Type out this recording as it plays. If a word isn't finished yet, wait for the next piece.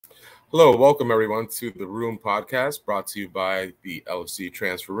Hello, welcome everyone to the Room podcast brought to you by the LFC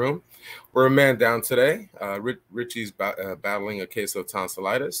Transfer Room. We're a man down today. Richie's battling a case of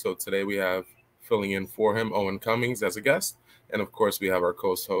tonsillitis, so today we have filling in for him Owen Cummings as a guest, and of course we have our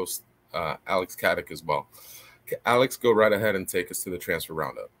co-host Alex Caddick as well. Alex, go right ahead and take us to the transfer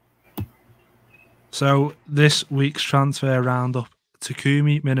roundup. So this week's transfer roundup,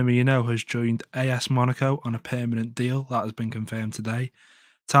 Takumi Minamino has joined AS Monaco on a permanent deal that has been confirmed today.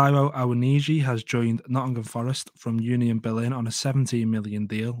 Taiwo Awoniyi has joined Nottingham Forest from Union Berlin on a 17 million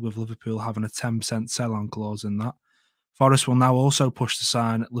deal, with Liverpool having a 10% sell-on clause in that. Forest will now also push to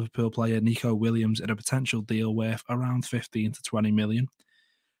sign Liverpool player Nico Williams in a potential deal worth around 15 to 20 million.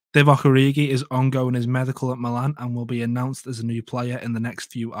 Divock Origi is ongoing his medical at Milan and will be announced as a new player in the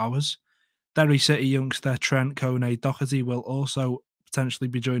next few hours. Derry City youngster Trent Kone-Doherty will also potentially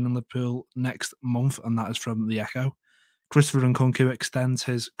be joining Liverpool next month, and that is from The Echo. Christopher Nkunku extends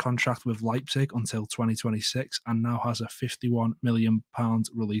his contract with Leipzig until 2026 and now has a £51 million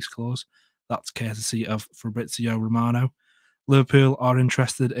release clause. That's courtesy of Fabrizio Romano. Liverpool are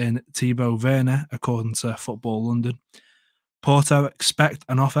interested in Thibaut Werner, according to Football London. Porto expect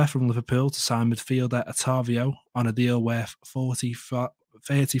an offer from Liverpool to sign midfielder Otavio on a deal worth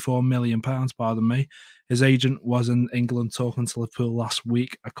 £34 million, pardon me. His agent was in England talking to Liverpool last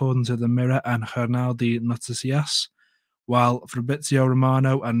week, according to the Mirror and Jornal de Noticias, while Fabrizio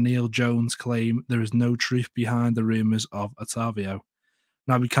Romano and Neil Jones claim there is no truth behind the rumours of Otavio.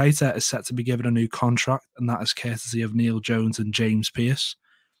 Naby Keita is set to be given a new contract, and that is courtesy of Neil Jones and James Pearce.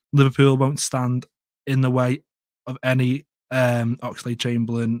 Liverpool won't stand in the way of any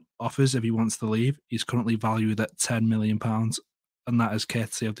Oxlade-Chamberlain offers if he wants to leave. He's currently valued at £10 million, and that is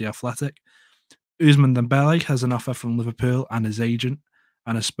courtesy of The Athletic. Ousmane Dembele has an offer from Liverpool and his agent,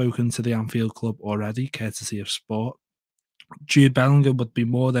 and has spoken to the Anfield club already, courtesy of Sport. Jude Bellingham would be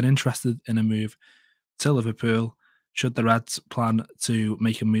more than interested in a move to Liverpool should the Reds plan to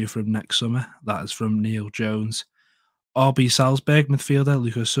make a move for him next summer. That is from Neil Jones. RB Salzburg midfielder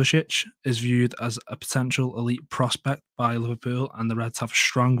Luka Sušić is viewed as a potential elite prospect by Liverpool, and the Reds have a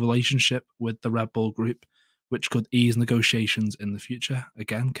strong relationship with the Red Bull Group, which could ease negotiations in the future.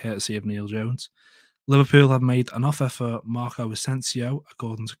 Again, courtesy of Neil Jones. Liverpool have made an offer for Marco Asensio,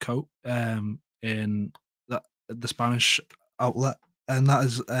 according to Cope, in the Spanish outlet, and that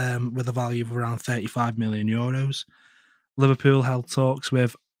is with a value of around €35 million. Liverpool held talks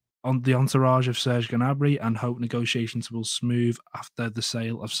with the entourage of Serge Gnabry and hope negotiations will smooth after the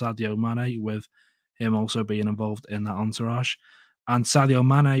sale of Sadio Mane, with him also being involved in that entourage. And Sadio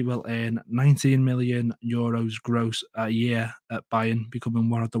Mane will earn €19 million gross a year at Bayern, becoming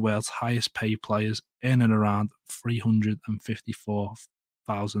one of the world's highest paid players, earning around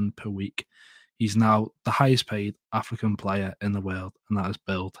 £354,000 per week. He's now the highest paid African player in the world, and that is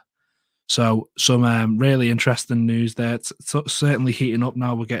billed. So some really interesting news there. It's certainly heating up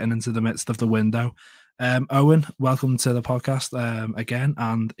now. We're getting into the midst of the window. Owen, welcome to the podcast again.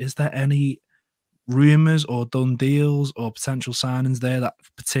 And is there any rumours or done deals or potential signings there that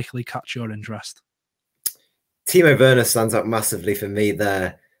particularly catch your interest? Timo Werner stands out massively for me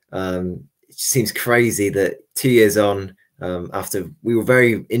there. It seems crazy that 2 years on, after we were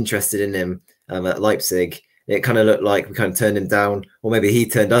very interested in him at Leipzig, it kind of looked like we kind of turned him down, or maybe he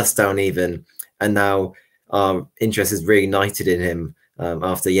turned us down even. And now our interest is reignited in him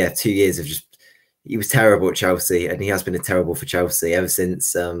after 2 years of just, he was terrible at Chelsea, and he has been terrible for Chelsea ever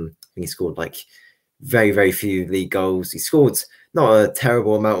since. I think he scored like very, very few league goals. He scored not a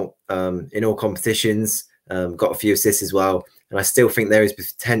terrible amount in all competitions, got a few assists as well. And I still think there is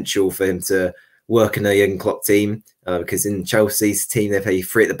potential for him to work in a young Klopp team, because in Chelsea's team, they play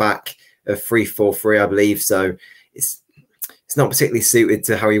three at the back, a 3-4-3, I believe. So it's not particularly suited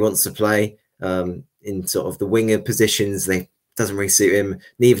to how he wants to play in sort of the winger positions. They doesn't really suit him.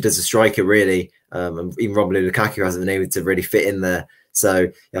 Neither does a striker, really. And even Romelu Lukaku hasn't been able to really fit in there.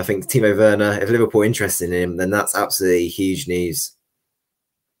 So I think Timo Werner, if Liverpool are interested in him, then that's absolutely huge news.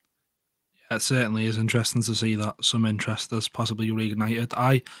 Yeah, it certainly is interesting to see that some interest has possibly reignited.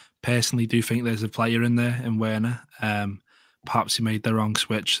 I personally do think there's a player in there in Werner. Perhaps he made the wrong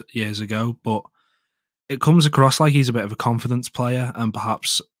switch years ago, but it comes across like he's a bit of a confidence player, and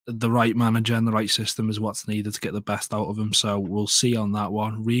perhaps the right manager and the right system is what's needed to get the best out of him. So we'll see on that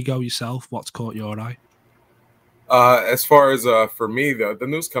one. Rigo, yourself, what's caught your eye? As far as for me, the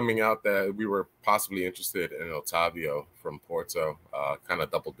news coming out that we were possibly interested in Otavio from Porto, kind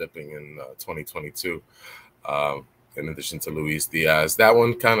of double dipping in 2022, in addition to Luis Diaz. That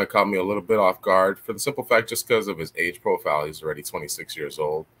one kind of caught me a little bit off guard for the simple fact just because of his age profile. He's already 26 years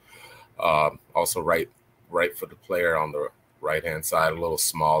old. Also right for the player on the right-hand side, a little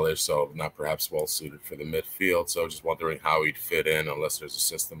smallish, so not perhaps well-suited for the midfield. So just wondering how he'd fit in unless there's a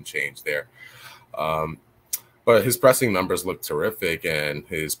system change there. But his pressing numbers look terrific, and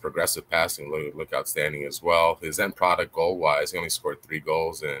his progressive passing look outstanding as well. His end product goal-wise, he only scored 3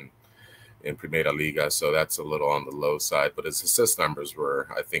 goals in Primera Liga, so that's a little on the low side. But his assist numbers were,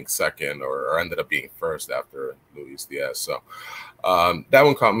 I think, second or ended up being first after Luis Diaz. So that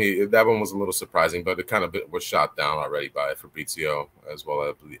one caught me. That one was a little surprising, but it kind of was shot down already by Fabrizio as well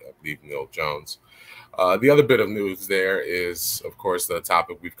as I believe Neil Jones. The other bit of news there is, of course, the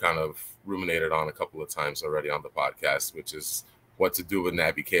topic we've kind of ruminated on a couple of times already on the podcast, which is what to do with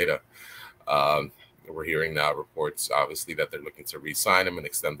Naby Keita. We're hearing now reports, obviously, that they're looking to re-sign him and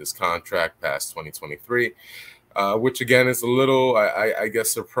extend this contract past 2023, which, again, is a little, I guess,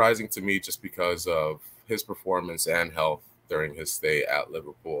 surprising to me just because of his performance and health during his stay at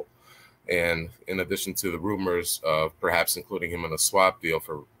Liverpool. And in addition to the rumors of perhaps including him in a swap deal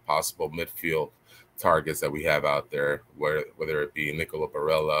for possible midfield targets that we have out there, whether it be Nicola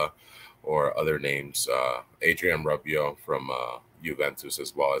Barella or other names, Adrian Rabiot from Juventus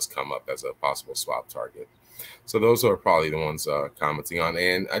as well has come up as a possible swap target. So those are probably the ones commenting on.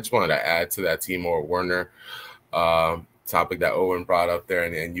 And I just wanted to add to that Timo Werner topic that Owen brought up there,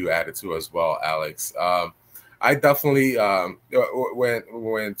 and you added to as well, Alex. I definitely,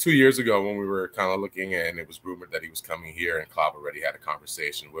 when 2 years ago when we were kind of looking and it was rumored that he was coming here and Klopp already had a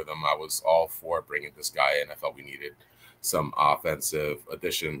conversation with him, I was all for bringing this guy in. I felt we needed some offensive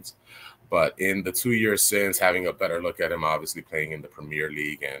additions. But in the 2 years since, having a better look at him, obviously playing in the Premier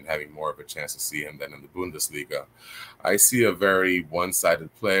League and having more of a chance to see him than in the Bundesliga, I see a very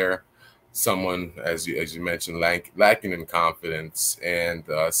one-sided player, someone, as you mentioned, lacking in confidence, and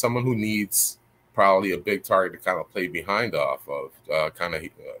someone who needs probably a big target to kind of play behind off of,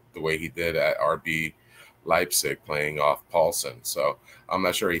 the way he did at RB Leipzig, playing off Paulsen. So I'm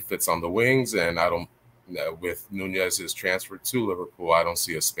not sure he fits on the wings, and I don't. With Nunez's transfer to Liverpool, I don't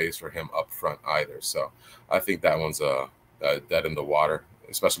see a space for him up front either. So I think that one's dead in the water,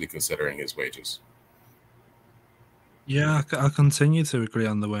 especially considering his wages. Yeah, I continue to agree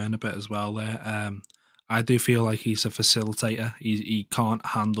on the Werner bit as well there. I do feel like he's a facilitator. He can't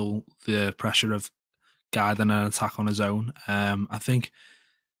handle the pressure of guiding an attack on his own. I think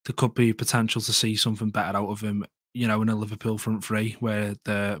there could be potential to see something better out of him, in a Liverpool front three where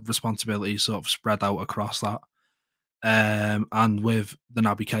the responsibility is sort of spread out across that. And with the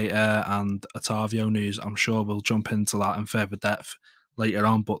Naby Keita and Otavio news, I'm sure we'll jump into that in further depth later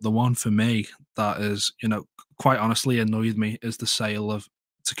on. But the one for me that is, quite honestly annoyed me is the sale of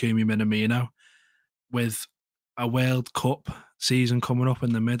Takumi Minamino. With a World Cup season coming up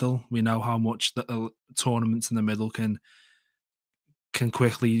in the middle, we know how much the tournaments in the middle can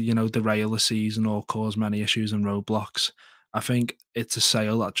quickly, derail a season or cause many issues and roadblocks. I think it's a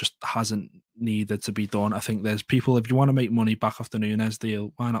sale that just hasn't needed to be done. I think there's people, if you want to make money back off the Nunez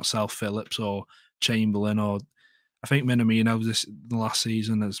deal, why not sell Phillips or Chamberlain? Or I think Minamino the last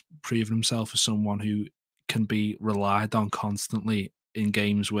season has proven himself as someone who can be relied on constantly in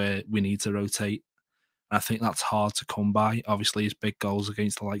games where we need to rotate. I think that's hard to come by. Obviously, his big goals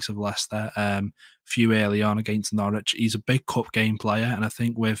against the likes of Leicester, few early on against Norwich. He's a big cup game player, and I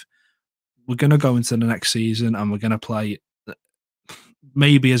think we're going to go into the next season and we're going to play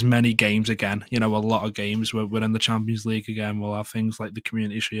maybe as many games again. A lot of games. We're in the Champions League again. We'll have things like the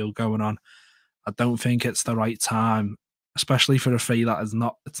Community Shield going on. I don't think it's the right time, especially for a fee that is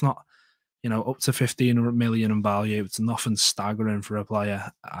not. It's not. Up to 15 million in value, it's nothing staggering for a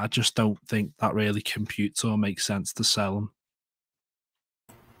player. I just don't think that really computes or makes sense to sell him.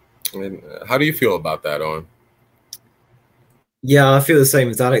 I mean, how do you feel about that, Owen? Yeah, I feel the same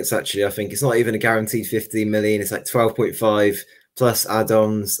as Alex, actually. I think it's not even a guaranteed 15 million. It's like 12.5 plus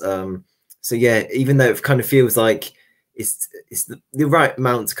add-ons. So, yeah, even though it kind of feels like it's the right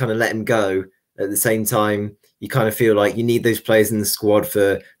amount to kind of let him go, at the same time, you kind of feel like you need those players in the squad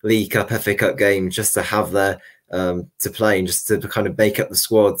for League Cup, FA Cup games, just to have there to play and just to kind of make up the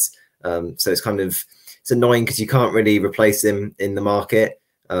squads. So it's annoying because you can't really replace him in the market.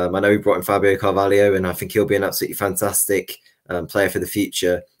 I know we brought in Fabio Carvalho, and I think he'll be an absolutely fantastic player for the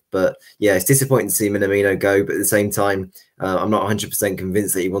future. But yeah, it's disappointing to see Minamino go. But at the same time, I'm not 100%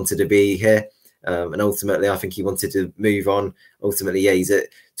 convinced that he wanted to be here. And ultimately, I think he wanted to move on. Ultimately, yeah, he's at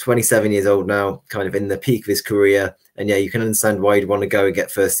 27 years old now, kind of in the peak of his career. And yeah, you can understand why he'd want to go and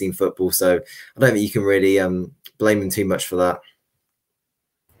get first team football. So I don't think you can really blame him too much for that.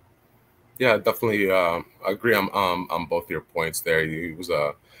 Yeah, definitely agree on both your points there. He was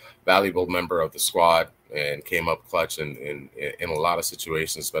a valuable member of the squad and came up clutch in a lot of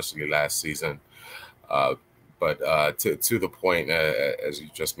situations, especially last season. But to the point, as you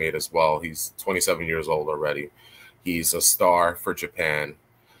just made as well, he's 27 years old already. He's a star for Japan.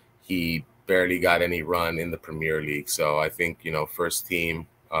 He barely got any run in the Premier League. So I think, first team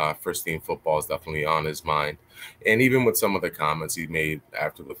football is definitely on his mind. And even with some of the comments he made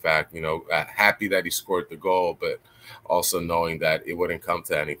after the fact, happy that he scored the goal, but also knowing that it wouldn't come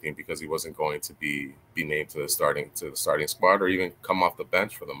to anything because he wasn't going to be named to the starting squad or even come off the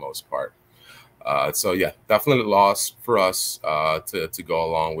bench for the most part. So yeah, definitely loss for us to go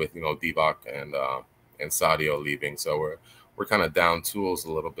along with Divock and Sadio leaving. So we're kind of down tools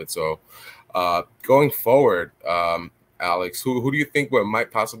a little bit. So going forward, Alex, who do you think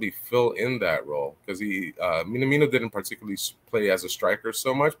might possibly fill in that role? Because Minamino didn't particularly play as a striker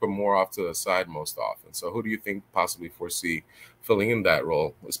so much, but more off to the side most often. So who do you think possibly foresee filling in that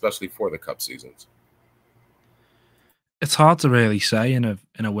role, especially for the cup seasons? It's hard to really say in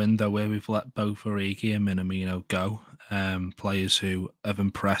a window where we've let both Origi and Minamino go, players who have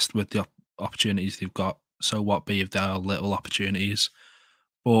impressed with the opportunities they've got. So what be if they are little opportunities?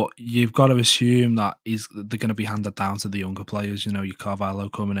 But you've got to assume that they're going to be handed down to the younger players. Your Carvalho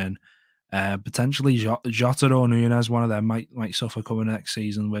coming in, potentially Jota or Nunes, one of them might suffer coming next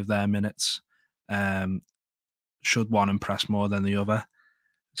season with their minutes. Should one impress more than the other?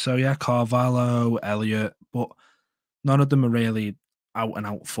 So yeah, Carvalho, Elliott, but none of them are really out and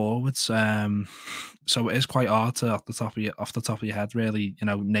out forwards. So it is quite hard to off the top of your head, really,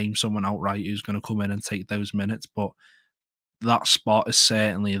 name someone outright who's going to come in and take those minutes. But that spot is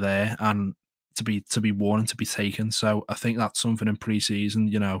certainly there and to be worn and to be taken. So I think that's something in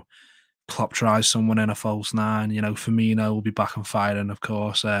pre-season. Klopp tries someone in a false nine. Firmino will be back and firing, of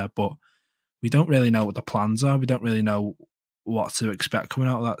course, but we don't really know what the plans are. We don't really know what to expect coming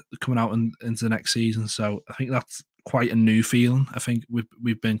out into the next season. So I think that's quite a new feeling. I think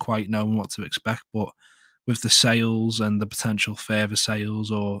we've been quite knowing what to expect, but with the sales and the potential further sales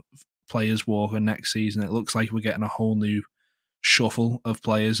or players walking next season, it looks like we're getting a whole new shuffle of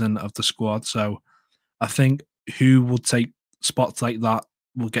players and of the squad. So I think who would take spots like that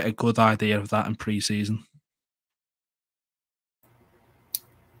will get a good idea of that in pre-season.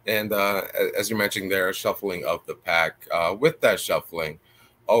 And as you mentioned there, shuffling of the pack. With that shuffling,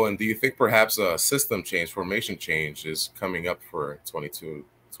 and do you think perhaps a system change, formation change is coming up for 22-23?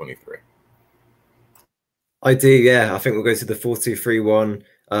 I do, yeah. I think we'll go to the 4-2-3-1.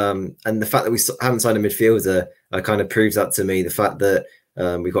 And the fact that we haven't signed a midfielder kind of proves that to me. The fact that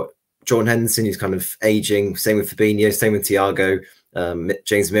we've got Jordan Henderson, who's kind of aging, same with Fabinho, same with Thiago,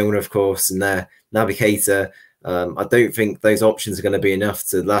 James Milner, of course, and their Navigator. I don't think those options are going to be enough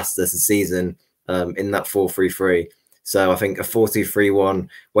to last us a season in that 4-3-3. So I think a 4-2-3-1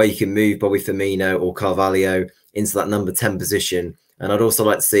 where you can move Bobby Firmino or Carvalho into that number 10 position. And I'd also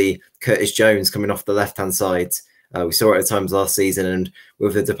like to see Curtis Jones coming off the left-hand side. We saw it at times last season, and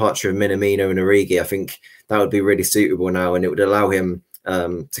with the departure of Minamino and Origi, I think that would be really suitable now, and it would allow him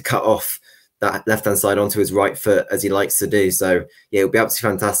to cut off that left-hand side onto his right foot as he likes to do. So yeah, it would be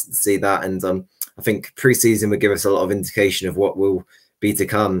absolutely fantastic to see that. And I think pre-season would give us a lot of indication of what will be to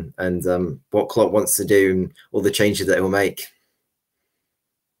come and what Klopp wants to do and all the changes that he will make.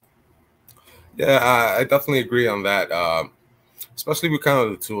 Yeah, I definitely agree on that. Especially with kind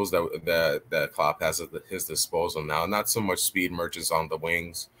of the tools that Klopp has at his disposal now. Not so much speed merchants on the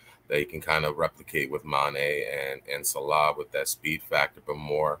wings that he can kind of replicate with Mane and Salah with that speed factor, but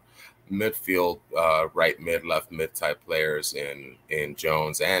more midfield, right mid, left mid type players in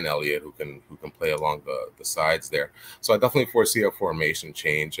Jones and Elliott who can play along the sides there. So I definitely foresee a formation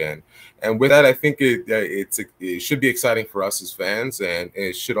change, and with that, I think it should be exciting for us as fans, and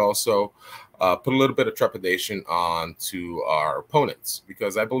it should also put a little bit of trepidation onto our opponents,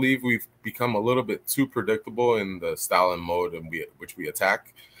 because I believe we've become a little bit too predictable in the style and mode in which we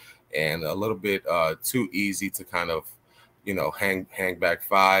attack, and a little bit too easy to kind of hang back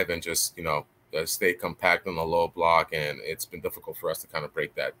five and just stay compact on the low block. And it's been difficult for us to kind of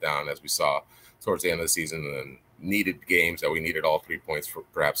break that down, as we saw towards the end of the season, and needed games that we needed all 3 points for,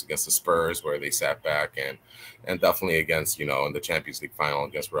 perhaps against the Spurs where they sat back, and definitely against in the Champions League final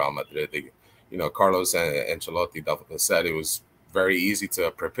against Real Madrid. Carlos and Ancelotti definitely said it was very easy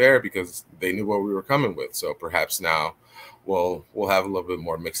to prepare because they knew what we were coming with. So perhaps now we'll have a little bit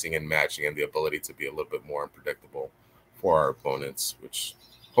more mixing and matching and the ability to be a little bit more unpredictable for our opponents, which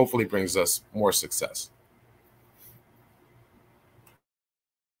hopefully brings us more success.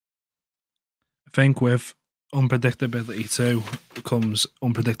 I think with unpredictability too comes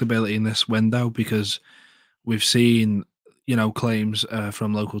unpredictability in this window, because we've seen claims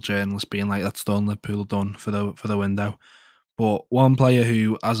from local journalists being like, that's done, Liverpool done for the window. But one player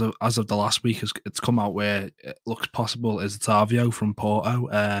who, as of the last week, it's come out where it looks possible is Otavio from Porto.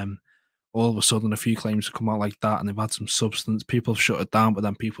 All of a sudden, a few claims have come out like that, and they've had some substance. People have shut it down, but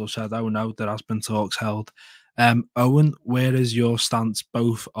then people have said, "Oh no, there has been talks held." Owen, where is your stance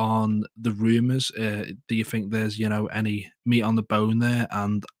both on the rumours? Do you think there's any meat on the bone there,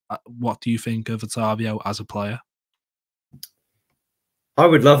 and what do you think of Otavio as a player? I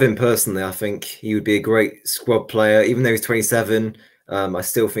would love him personally. I think he would be a great squad player, even though he's 27. I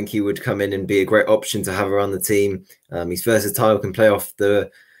still think he would come in and be a great option to have around the team. He's versatile, can play off the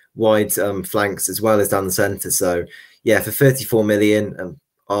wide flanks as well as down the centre. So, yeah, for 34 million,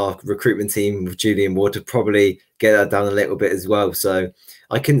 our recruitment team with Julian Ward to probably get that down a little bit as well. So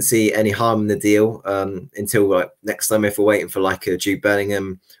I couldn't see any harm in the deal until like next time if we're waiting for like a Jude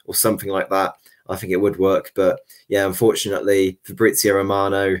Bellingham or something like that. I think it would work. But yeah, unfortunately, Fabrizio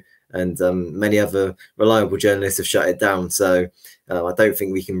Romano and many other reliable journalists have shut it down. So I don't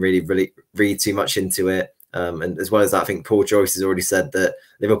think we can really read too much into it. And as well as that, I think Paul Joyce has already said that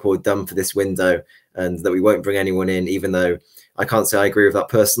Liverpool are done for this window and that we won't bring anyone in, even though I can't say I agree with that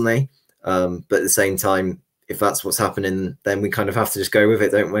personally. But at the same time, if that's what's happening, then we kind of have to just go with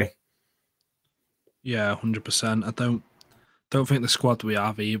it, don't we? Yeah, 100%. I don't think the squad we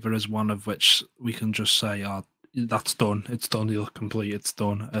have either is one of which we can just say, "Oh, that's done. It's done. You're complete. It's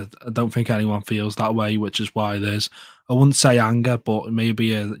done." I don't think anyone feels that way, which is why there's, I wouldn't say anger, but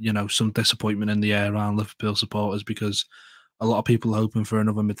maybe some disappointment in the air around Liverpool supporters, because a lot of people are hoping for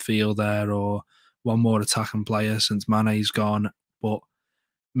another midfielder or one more attacking player since Mane's gone. But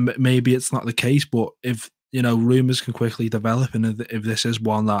maybe it's not the case. But if rumours can quickly develop, and if this is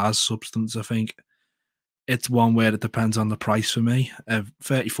one that has substance, I think it's one where it depends on the price for me.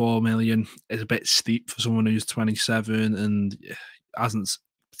 34 million is a bit steep for someone who's 27 and hasn't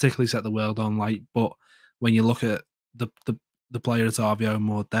particularly set the world on light. But when you look at the player at Otavio in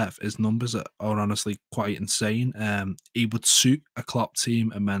more depth, his numbers are honestly quite insane. He would suit a Klopp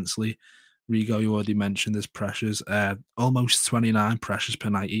team immensely. Rigo, you already mentioned his pressures, almost 29 pressures per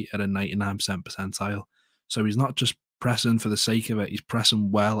 90 at a 99% percentile. So he's not just pressing for the sake of it, he's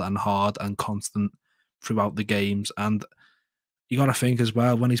pressing well and hard and constant throughout the games. And you got to think as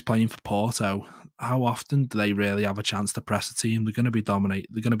well, when he's playing for Porto, how often do they really have a chance to press the team? They're going to be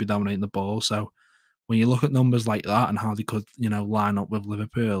dominating the ball. So when you look at numbers like that and how they could, line up with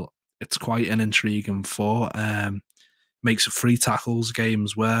Liverpool, it's quite an intriguing thought. Makes 3 tackles game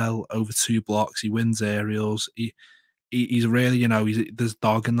as well, over 2 blocks. He wins aerials. He's really, there's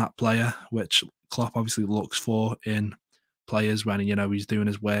dog in that player, which Klopp obviously looks for in players when he's doing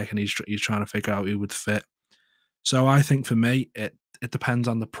his work and he's trying to figure out who would fit. So I think for me, it depends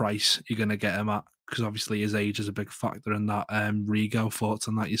on the price you're going to get him at, because obviously his age is a big factor in that. Rigo, thoughts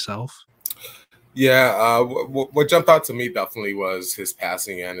on that yourself? Yeah, what jumped out to me definitely was his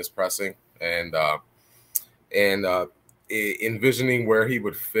passing and his pressing, and envisioning where he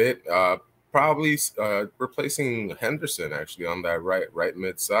would fit. Probably replacing Henderson actually on that right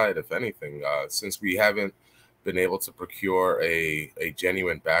mid side, if anything, since we haven't been able to procure a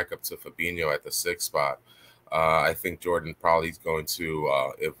genuine backup to Fabinho at the 6th spot. I think Jordan probably is going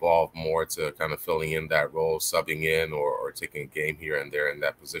to evolve more to kind of filling in that role, subbing in or taking a game here and there in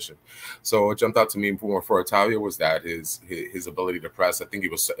that position. So what jumped out to me more for Otavio was that his ability to press. I think he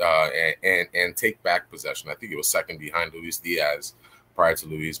was and take back possession. I think he was second behind Luis Diaz prior to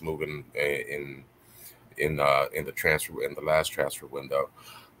Luis moving in the last transfer window.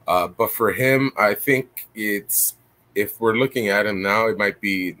 But for him, I think if we're looking at him now, it might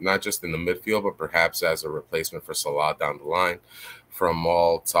be not just in the midfield, but perhaps as a replacement for Salah down the line. From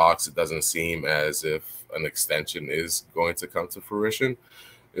all talks, it doesn't seem as if an extension is going to come to fruition,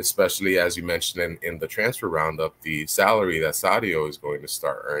 especially as you mentioned in the transfer roundup, the salary that Sadio is going to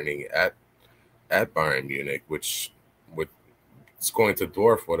start earning at Bayern Munich, which is going to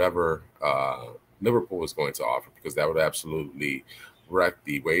dwarf whatever Liverpool is going to offer, because that would absolutely wreck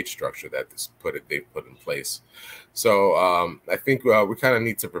the wage structure that they've put in place. So I think we kind of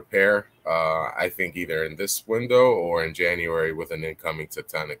need to prepare. I think either in this window or in January with an incoming to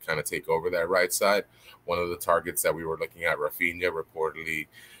kind of take over that right side. One of the targets that we were looking at, Rafinha, reportedly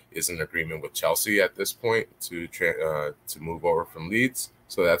is in agreement with Chelsea at this point to move over from Leeds.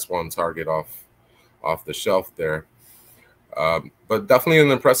 So that's one target off the shelf there. But definitely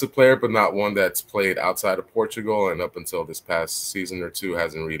an impressive player, but not one that's played outside of Portugal, and up until this past season or two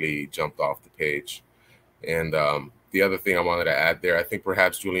hasn't really jumped off the page. And the other thing I wanted to add there, I think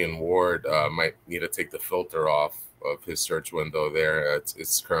perhaps Julian Ward might need to take the filter off of his search window there.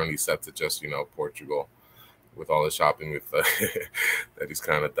 It's currently set to just, Portugal with all the shopping with that he's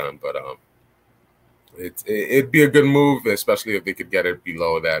kind of done. But it'd be a good move, especially if they could get it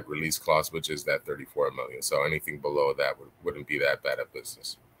below that release clause, which is that 34 million. So anything below that wouldn't be that bad of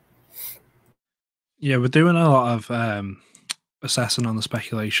business. Yeah, we're doing a lot of assessing on the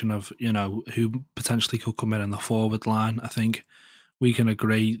speculation of, you know, who potentially could come in the forward line. I think we can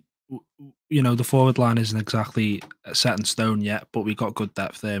agree, you know, the forward line isn't exactly set in stone yet, but we got good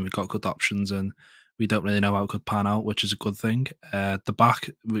depth there and we got good options, and we don't really know how it could pan out, which is a good thing. The back,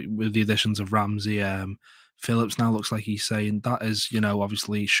 with the additions of Ramsey, Phillips now looks like he's saying that is, you know,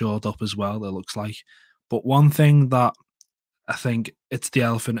 obviously shored up as well, it looks like. But one thing that I think it's the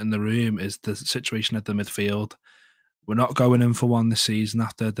elephant in the room is the situation at the midfield. We're not going in for one this season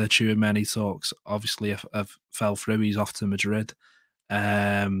after the Tchouaméni talks. Obviously, if fell through, he's off to Madrid.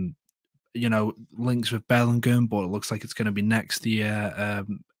 You know, links with Bellingham, but it looks like it's going to be next year.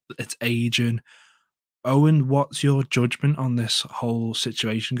 It's aging. Owen, what's your judgment on this whole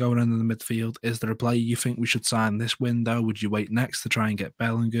situation going on in the midfield? Is there a player you think we should sign this window? Would you wait next to try and get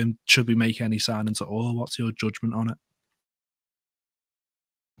Bellingham? Should we make any signings at all? What's your judgment on it?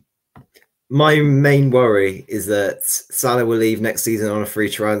 My main worry is that Salah will leave next season on a free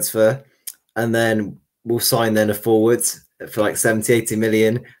transfer, and then we'll sign then a forward for like 70, 80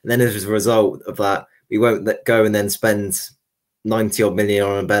 million. And then as a result of that, we won't go and then spend 90 odd million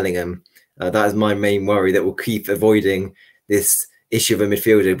on a Bellingham. That is my main worry, that we'll keep avoiding this issue of a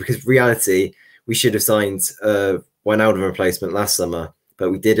midfielder, because reality, we should have signed Wijnaldum replacement last summer, but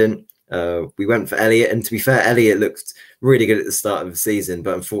we didn't. We went for Elliott, and to be fair, Elliott looked really good at the start of the season,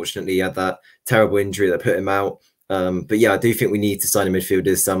 but unfortunately he had that terrible injury that put him out. But yeah, I do think we need to sign a midfielder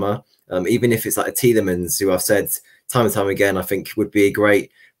this summer, even if it's like a Tielemans, who I've said time and time again, I think would be a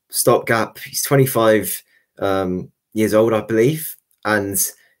great stopgap. He's 25 years old, I believe, and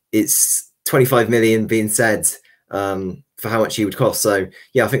it's 25 million being said for how much he would cost. So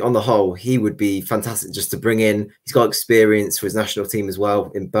yeah, I think on the whole, he would be fantastic just to bring in. He's got experience for his national team as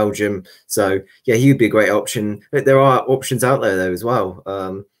well in Belgium. So yeah, he would be a great option. But there are options out there though as well.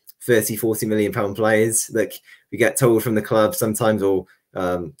 30, 40 million pound players that we get told from the club sometimes, or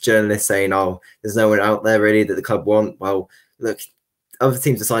journalists saying, oh, there's no one out there really that the club want. Well, look, other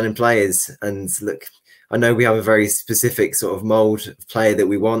teams are signing players, and look, I know we have a very specific sort of mold of player that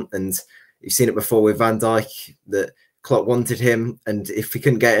we want, and you've seen it before with Van Dijk, that Klopp wanted him, and if we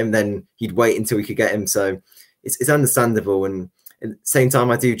couldn't get him, then he'd wait until we could get him. So it's understandable, and at the same time,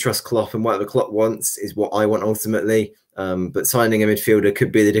 I do trust Klopp, and whatever Klopp wants is what I want ultimately. But signing a midfielder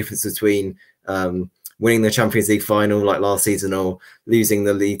could be the difference between winning the Champions League final like last season or losing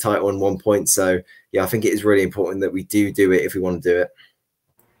the league title on 1 point. So yeah, I think it is really important that we do it if we want to do it.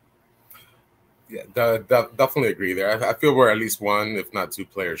 Yeah, definitely agree there. I feel we're at least one, if not two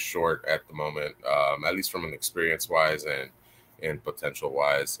players short at the moment, at least from an experience-wise and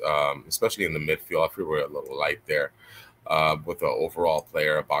potential-wise, especially in the midfield. I feel we're a little light there with an overall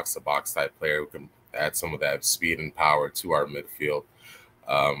player, a box-to-box type player who can add some of that speed and power to our midfield.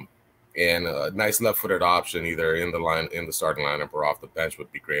 And a nice left-footed option, either in the starting lineup or off the bench, would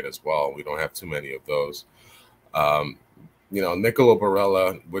be great as well. We don't have too many of those. You know, Nicolo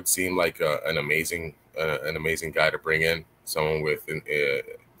Barella would seem like an amazing guy to bring in, someone with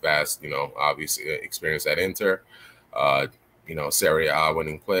vast, you know, obvious experience at Inter, you know, Serie A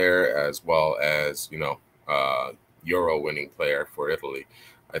winning player, as well as, you know, Euro winning player for Italy.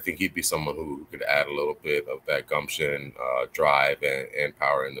 I think he'd be someone who could add a little bit of that gumption, drive, and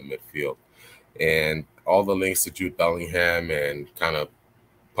power in the midfield. And all the links to Jude Bellingham and kind of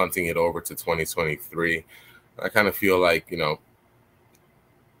punting it over to 2023, I kind of feel like, you know,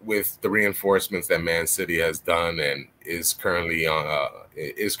 with the reinforcements that Man City has done and is currently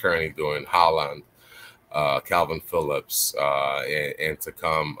doing, Haaland, Calvin Phillips, and to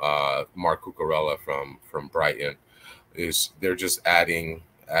come, Marc Cucurella from Brighton, they're just adding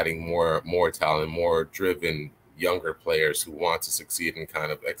more talent, more driven younger players who want to succeed, and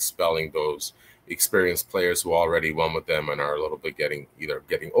kind of expelling those experienced players who already won with them and are a little bit getting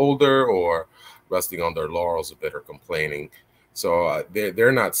older or resting on their laurels a bit or complaining. So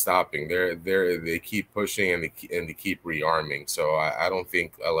they're not stopping. They keep pushing, and they keep rearming. So I don't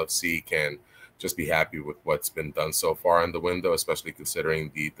think LFC can just be happy with what's been done so far in the window, especially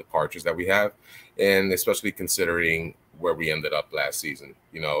considering the departures that we have, and especially considering where we ended up last season.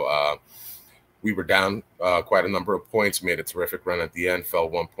 You know, we were down quite a number of points, made a terrific run at the end, fell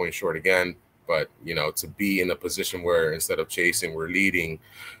 1 point short again. But, you know, to be in a position where instead of chasing, we're leading,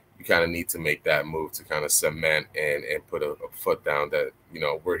 you kind of need to make that move to kind of cement and put a foot down that, you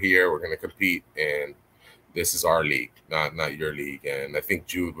know, we're here, we're going to compete, and this is our league, not your league. And I think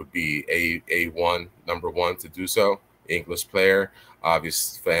Jude would be number one to do so. English player,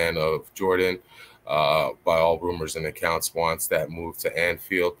 obvious fan of Jordan. by all rumors and accounts, wants that move to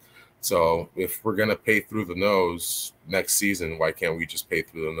Anfield. So if we're going to pay through the nose next season, why can't we just pay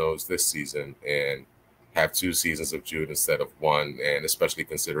through the nose this season and have 2 seasons of Jude instead of 1? And especially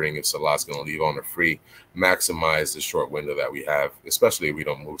considering if Salah's going to leave on a free, maximize the short window that we have, especially if we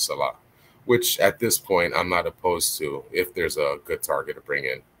don't move Salah, which at this point I'm not opposed to if there's a good target to bring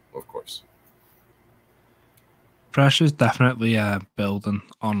in, of course. Pressure's definitely building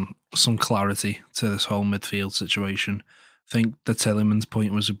on some clarity to this whole midfield situation. I think the Tielemans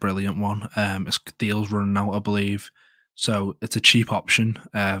point was a brilliant one. His deal's running out, I believe. So it's a cheap option,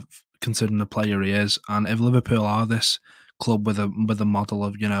 considering the player he is. And if Liverpool are this club with a model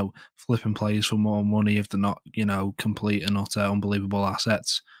of, flipping players for more money if they're not, complete and utter unbelievable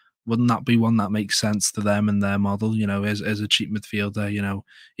assets, wouldn't that be one that makes sense to them and their model? As a cheap midfielder,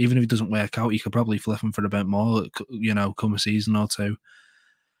 even if he doesn't work out, you could probably flip him for a bit more, come a season or two.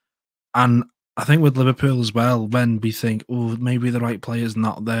 And I think with Liverpool as well, when we think, oh, maybe the right player's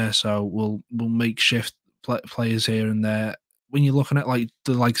not there, so we'll make shift players here and there. When you're looking at like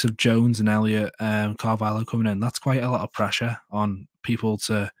the likes of Jones and Elliott, Carvalho coming in, that's quite a lot of pressure on people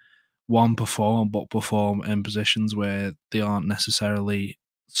to perform, but perform in positions where they aren't necessarily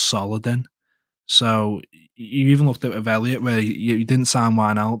solid in. So you even looked at Elliott, where you didn't sign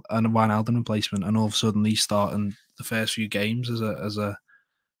Wijnaldum replacement, and all of a sudden he's starting the first few games as a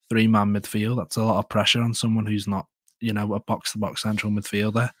 3-man midfield. That's a lot of pressure on someone who's not, a box-to-box central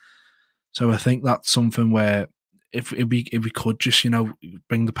midfielder. So I think that's something where if we could just,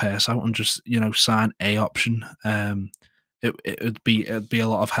 bring the purse out and just, sign a option, it'd be a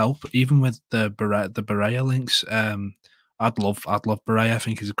lot of help. Even with the Barella links, I'd love Barella. I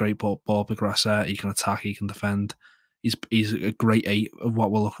think he's a great ball progressor. He can attack, he can defend. He's a great 8 of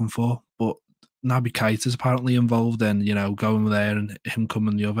what we're looking for. But Naby Keita's apparently involved in, going there and him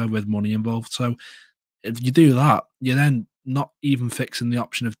coming the other with money involved. So if you do that, you're then not even fixing the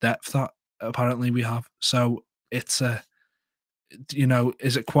option of depth that apparently we have. So it's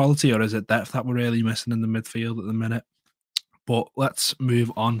is it quality or is it depth that we're really missing in the midfield at the minute? But let's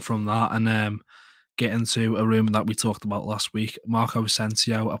move on from that and get into a rumour that we talked about last week. Marco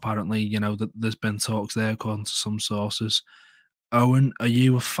Asensio, apparently, there's been talks there according to some sources. Owen, are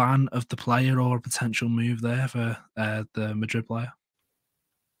you a fan of the player or a potential move there for the Madrid player?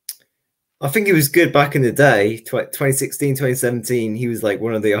 I think it was good back in the day, 2016, 2017. He was like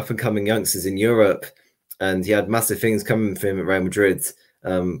one of the up-and-coming youngsters in Europe, and he had massive things coming for him at Real Madrid.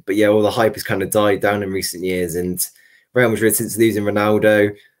 But yeah, all the hype has kind of died down in recent years, and Real Madrid, since losing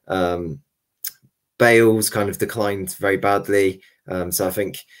Ronaldo, Bale's kind of declined very badly. So I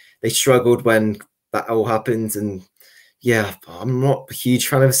think they struggled when that all happened. And yeah, I'm not a huge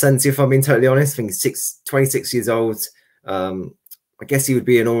fan of Asensio, if I'm being totally honest. I think he's 26 years old. I guess he would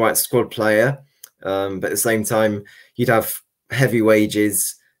be an all right squad player. But at the same time, you'd have heavy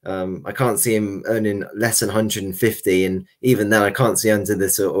wages. I can't see him earning less than 150. And even then, I can't see under the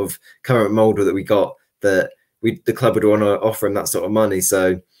sort of current model that we got that the club would want to offer him that sort of money.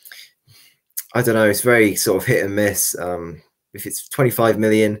 So I don't know. It's very sort of hit and miss. If it's 25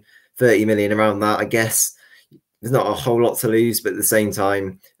 million, 30 million, around that, I guess there's not a whole lot to lose. But at the same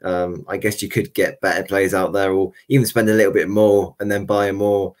time, I guess you could get better players out there, or even spend a little bit more and then buy a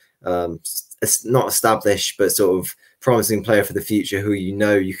more not established but sort of promising player for the future who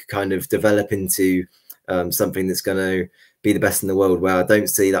you could kind of develop into something that's going to be the best in the world. Where I don't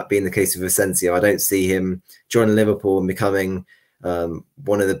see that being the case with Asensio. I don't see him joining Liverpool and becoming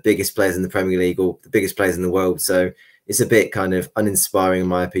one of the biggest players in the Premier League or the biggest players in the world. So it's a bit kind of uninspiring in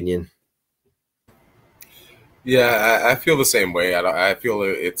my opinion. Yeah, I feel the same way. I feel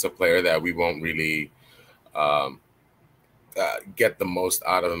it's a player that we won't really get the most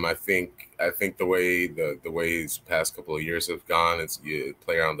out of him. I think the way his past couple of years have gone, it's a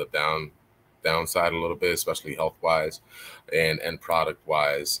player on the downside a little bit, especially health wise and product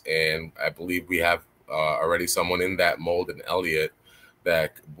wise. And I believe we have already someone in that mold in Elliott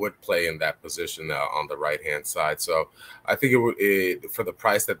that would play in that position on the right hand side. So I think for the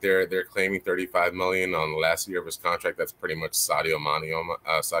price that they're claiming, 35 million on the last year of his contract, that's pretty much Sadio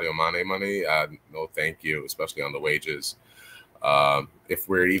Mane money. No, thank you, especially on the wages. If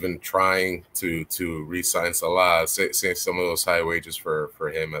we're even trying to re-sign Salah, say some of those high wages for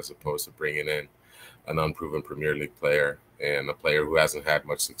him, as opposed to bringing in an unproven Premier League player and a player who hasn't had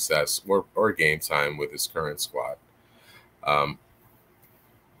much success or game time with his current squad.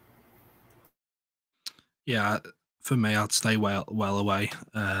 Yeah, for me, I'd stay well away.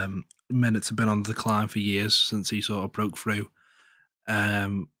 Minutes have been on the decline for years since he sort of broke through.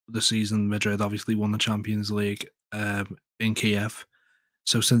 The season Madrid obviously won the Champions League in Kiev.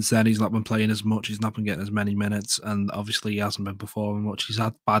 So since then, he's not been playing as much. He's not been getting as many minutes, and obviously he hasn't been performing much. He's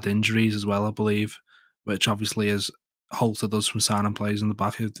had bad injuries as well, I believe, which obviously has halted us from signing players in the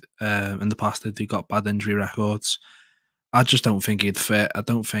back of, in the past if they got bad injury records. I just don't think he'd fit. I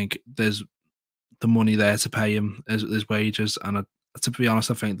don't think there's the money there to pay him his wages. And to be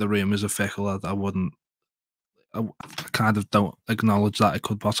honest, I think the rumours are fickle. I kind of don't acknowledge that it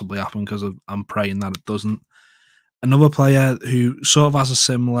could possibly happen because I'm praying that it doesn't. Another player who sort of has a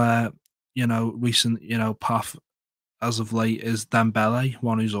similar, recent, path as of late is Dembele,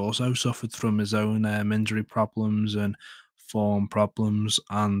 one who's also suffered from his own injury problems and form problems.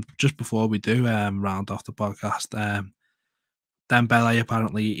 And just before we do round off the podcast, Dembele,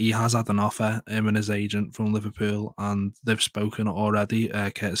 apparently he has had an offer, him and his agent from Liverpool, and they've spoken already,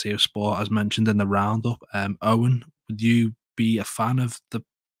 courtesy of Sport, as mentioned in the roundup. Owen, would you be a fan of the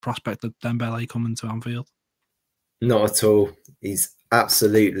prospect of Dembele coming to Anfield? Not at all. He's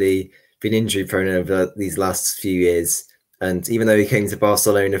absolutely been injury prone over these last few years. And even though he came to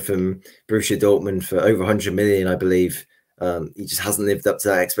Barcelona from Borussia Dortmund for over 100 million, I believe, he just hasn't lived up to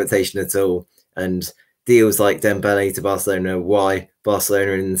that expectation at all. And deals like Dembele to Barcelona, why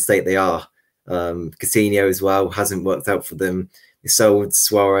Barcelona in the state they are. Coutinho as well hasn't worked out for them. They sold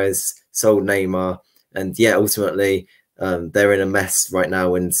Suarez, sold Neymar, and yeah, ultimately they're in a mess right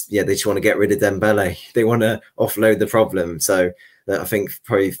now. And yeah, they just want to get rid of Dembele. They want to offload the problem. So I think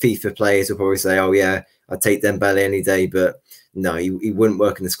probably FIFA players will probably say, "Oh yeah, I'd take Dembele any day," but no, he wouldn't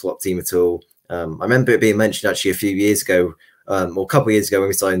work in this Klopp team at all. I remember it being mentioned actually a few years ago, or a couple of years ago when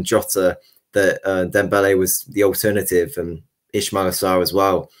we signed Jota, that Dembele was the alternative, and Ismail Sarr as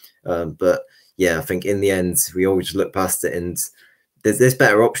well. But yeah, I think in the end, we always just look past it, and there's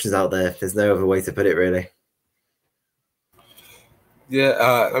better options out there. There's no other way to put it, really.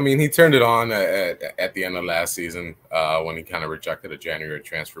 Yeah, I mean, he turned it on at the end of last season when he kind of rejected a January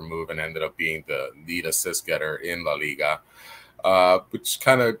transfer move and ended up being the lead assist getter in La Liga, which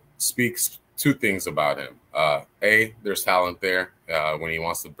kind of speaks two things about him. A, there's talent there. When he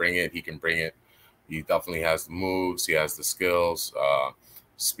wants to bring it, he can bring it. He definitely has the moves. He has the skills,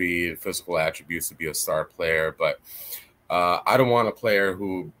 speed, physical attributes to be a star player. But I don't want a player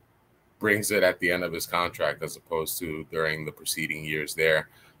who brings it at the end of his contract as opposed to during the preceding years there.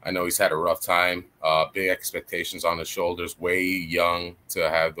 I know he's had a rough time, big expectations on his shoulders, way young to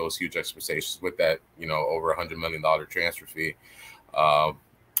have those huge expectations with that, over $100 million transfer fee.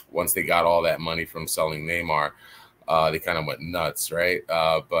 Once they got all that money from selling Neymar, they kind of went nuts, right?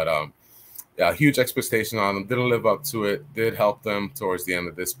 Yeah, huge expectation on them. Didn't live up to it. Did help them towards the end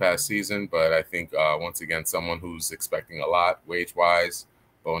of this past season. But I think, once again, someone who's expecting a lot wage-wise,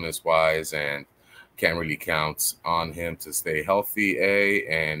 bonus-wise, and can't really count on him to stay healthy, A,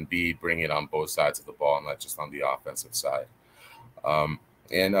 and B, bring it on both sides of the ball, not just on the offensive side.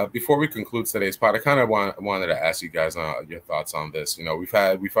 And before we conclude today's pod, I kind of wanted to ask you guys your thoughts on this. We've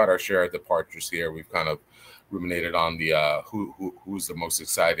had our share of departures here. We've kind of ruminated on the who's the most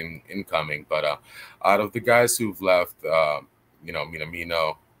exciting incoming. But out of the guys who've left,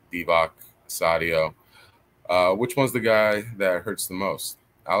 Minamino, Divock, Sadio, which one's the guy that hurts the most?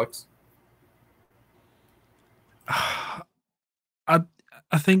 Alex? I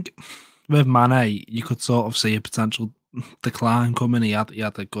think with Mane, you could sort of see a potential decline coming. He had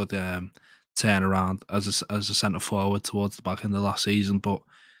a good turnaround as a centre forward towards the back end of last season, but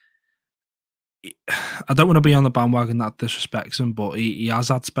I don't want to be on the bandwagon that disrespects him, but he has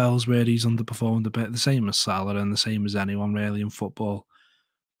had spells where he's underperformed a bit, the same as Salah and the same as anyone really in football.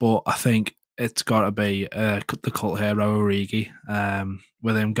 But I think it's got to be the cult hero Origi,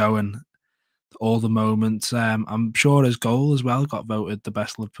 with him going all the moments. I'm sure his goal as well got voted the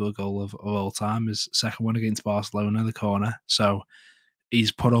best Liverpool goal of all time. His second one against Barcelona, the corner. So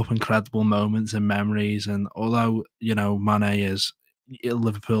he's put up incredible moments and memories. And although, Mane is a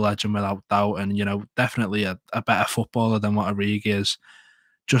Liverpool legend without doubt, and, definitely a better footballer than what Origi is,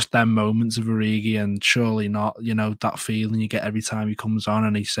 just them moments of Origi, and surely not, that feeling you get every time he comes on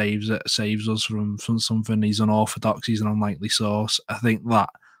and he saves us from something. He's unorthodox, he's an unlikely source. I think that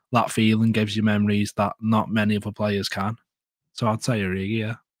feeling gives you memories that not many other players can. So I'd say Origi,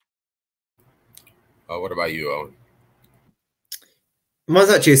 yeah. What about you, Owen? Mine's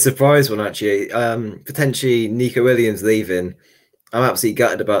actually a surprise one, actually. Potentially Nico Williams leaving. I'm absolutely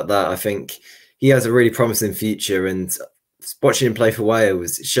gutted about that. I think he has a really promising future, and watching him play for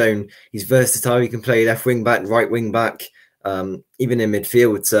Wales, it's shown he's versatile. He can play left wing back, right wing back, even in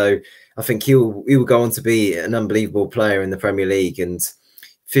midfield. So I think he will go on to be an unbelievable player in the Premier League. And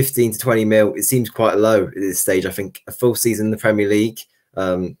 15 to 20 mil, it seems quite low at this stage. I think a full season in the Premier League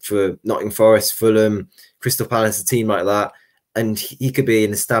for Nottingham Forest, Fulham, Crystal Palace, a team like that, and he could be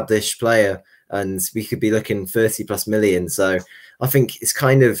an established player, and we could be looking 30+ million. So I think it's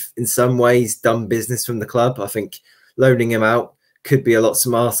kind of in some ways dumb business from the club. I think loaning him out could be a lot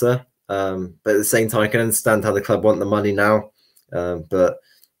smarter. But at the same time, I can understand how the club want the money now. But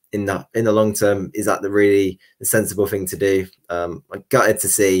in the long term, is that the sensible thing to do? I'm gutted to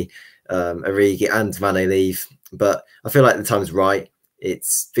see Origi and Mane leave, but I feel like the time's right.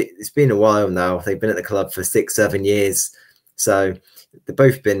 It's been a while now. They've been at the club for 6-7 years, so they've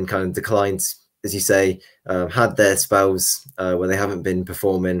both been kind of declined, as you say, had their spells where they haven't been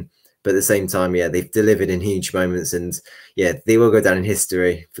performing, but at the same time, yeah, they've delivered in huge moments, and yeah, they will go down in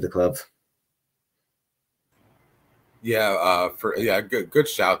history for the club. Yeah, good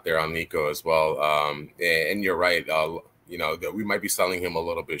shout there on Nico as well. And you're right. You know, that we might be selling him a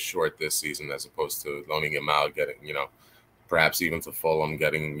little bit short this season as opposed to loaning him out, getting, you know, perhaps even to Fulham,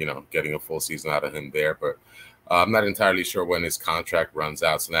 getting a full season out of him there. But I'm not entirely sure when his contract runs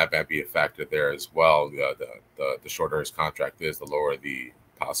out, so that might be a factor there as well. The shorter his contract is, the lower the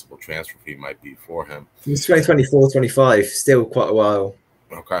possible transfer fee might be for him. It's 2024-25, still quite a while.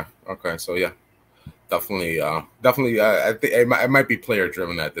 Okay, so yeah. Definitely. I think it might be player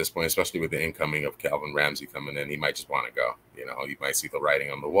driven at this point, especially with the incoming of Calvin Ramsey coming in. He might just want to go. You know, you might see the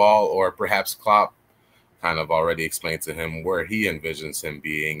writing on the wall, or perhaps Klopp kind of already explained to him where he envisions him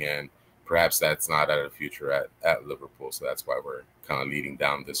being, and perhaps that's not at a future at Liverpool. So that's why we're kind of leading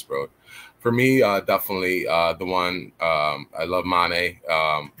down this road. For me, definitely the one I love Mane.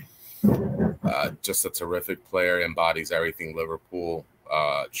 Just a terrific player, embodies everything Liverpool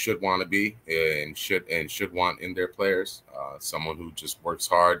should want to be and should want in their players. Someone who just works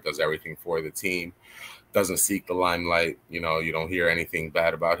hard, does everything for the team, doesn't seek the limelight. You know, you don't hear anything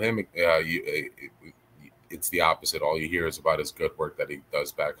bad about him. It's the opposite. All you hear is about his good work that he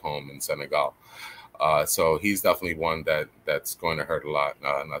does back home in Senegal. So he's definitely one that's going to hurt a lot,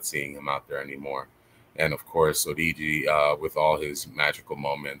 not seeing him out there anymore. And of course, Origi with all his magical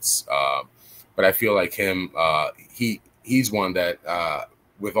moments. But I feel like him, he's one that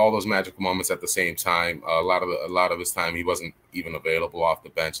with all those magical moments at the same time, a lot of his time he wasn't even available off the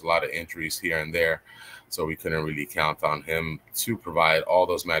bench. A lot of injuries here and there, so we couldn't really count on him to provide all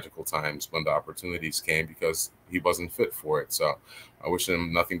those magical times when the opportunities came because he wasn't fit for it. So I wish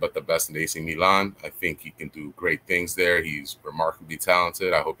him nothing but the best in AC Milan. I think he can do great things there. He's remarkably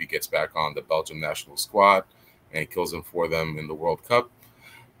talented. I hope he gets back on the Belgium national squad and kills him for them in the World Cup.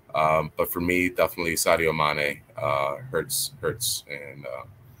 But for me, definitely Sadio Mane hurts, and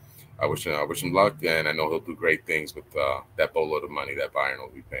I wish him luck, and I know he'll do great things with that boatload of money that Bayern will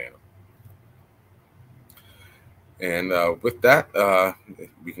be paying him. And with that,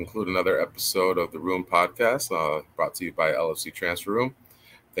 we conclude another episode of the Room Podcast, brought to you by LFC Transfer Room.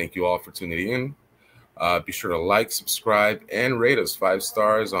 Thank you all for tuning in. Be sure to like, subscribe, and rate us 5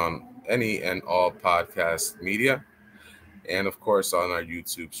 stars on any and all podcast media, and of course on our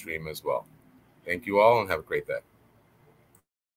YouTube stream as well. Thank you all and have a great day.